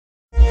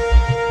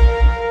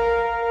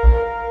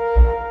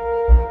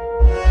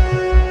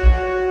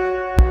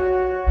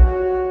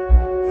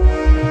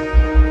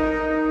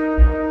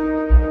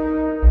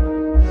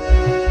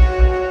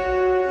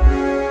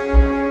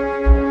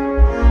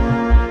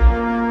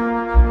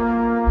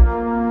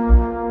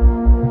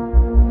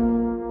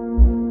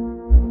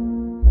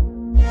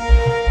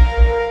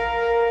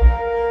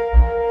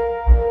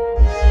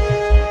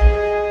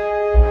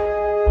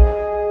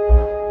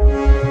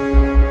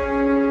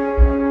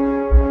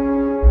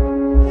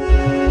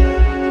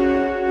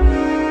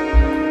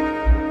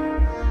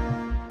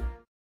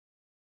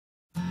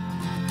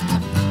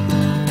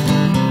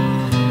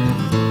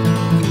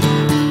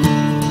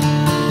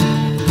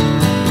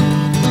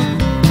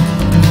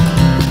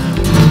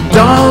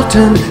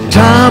Dalton,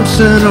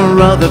 Thomson,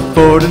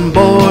 Rutherford and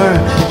Bohr,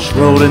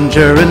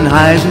 Schrodinger and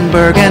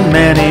Heisenberg and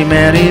many,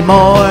 many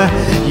more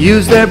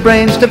used their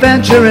brains to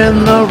venture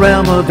in the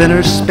realm of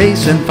inner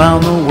space and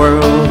found the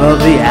world of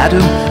the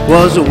atom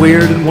was a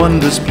weird and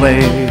wondrous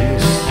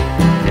place.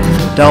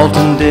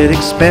 Dalton did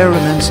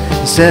experiments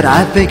and said,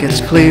 I think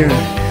it's clear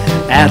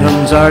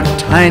atoms are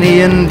tiny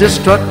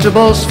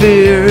indestructible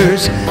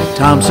spheres.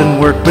 Thomson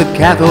worked with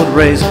cathode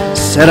rays,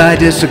 said I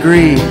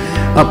disagree.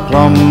 A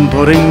plum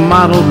pudding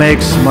model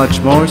makes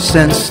much more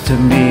sense to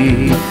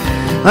me.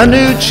 A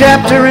new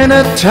chapter in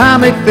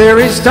atomic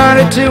theory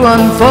started to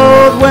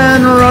unfold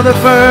when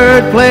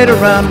Rutherford played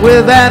around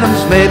with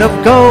atoms made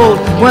of gold.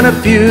 When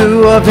a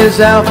few of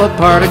his alpha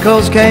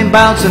particles came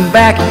bouncing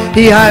back,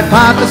 he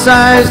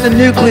hypothesized the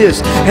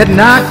nucleus had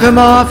knocked them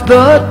off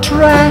the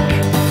track.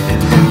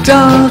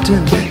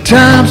 Dalton,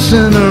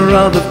 Thomson,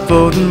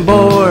 Rutherford and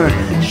Bohr,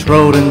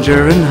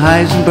 Schrodinger and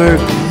Heisenberg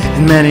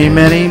and many,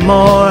 many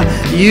more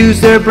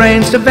used their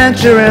brains to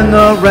venture in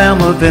the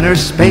realm of inner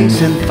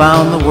space and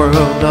found the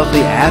world of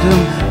the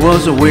atom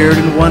was a weird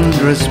and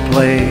wondrous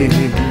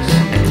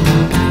place.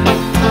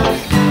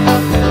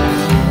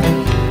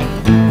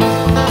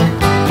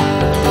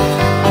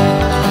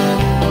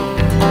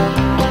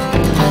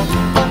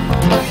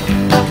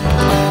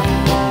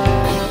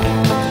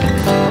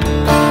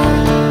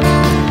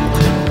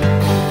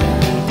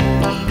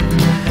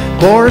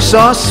 Bohr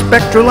saw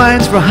spectral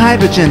lines for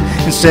hydrogen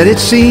and said, it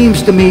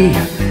seems to me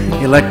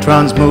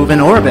electrons move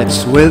in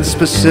orbits with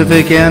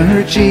specific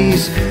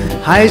energies.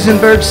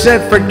 Heisenberg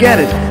said, forget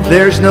it,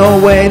 there's no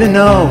way to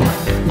know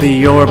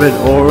the orbit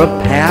or a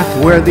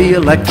path where the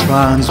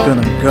electron's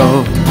gonna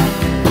go.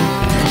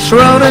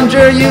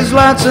 Schrodinger used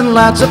lots and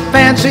lots of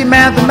fancy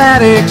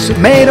mathematics,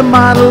 made a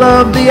model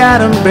of the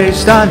atom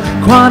based on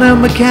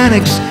quantum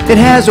mechanics. It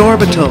has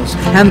orbitals,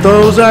 and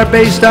those are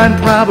based on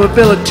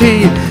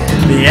probability.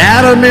 The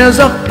atom is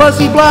a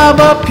fuzzy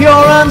blob of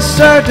pure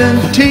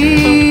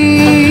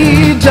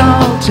uncertainty.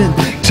 Dalton,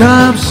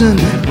 Thomson,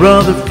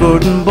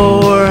 Rutherford and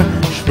Bohr,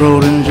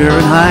 Schrodinger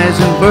and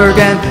Heisenberg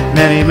and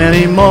many,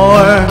 many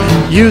more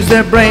used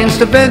their brains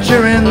to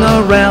venture in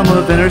the realm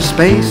of inner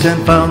space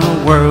and found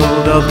the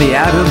world of the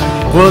atom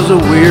was a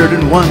weird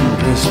and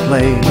wondrous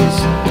place.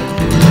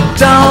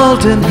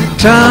 Dalton,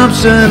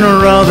 Thomson,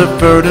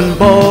 Rutherford and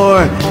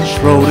Bohr,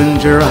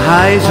 Schrodinger,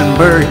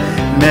 Heisenberg,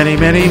 many,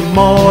 many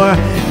more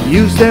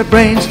used their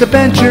brains to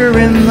venture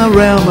in the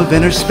realm of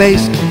inner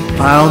space,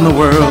 found the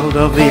world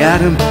of the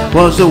atom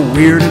was a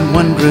weird and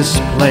wondrous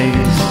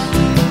place.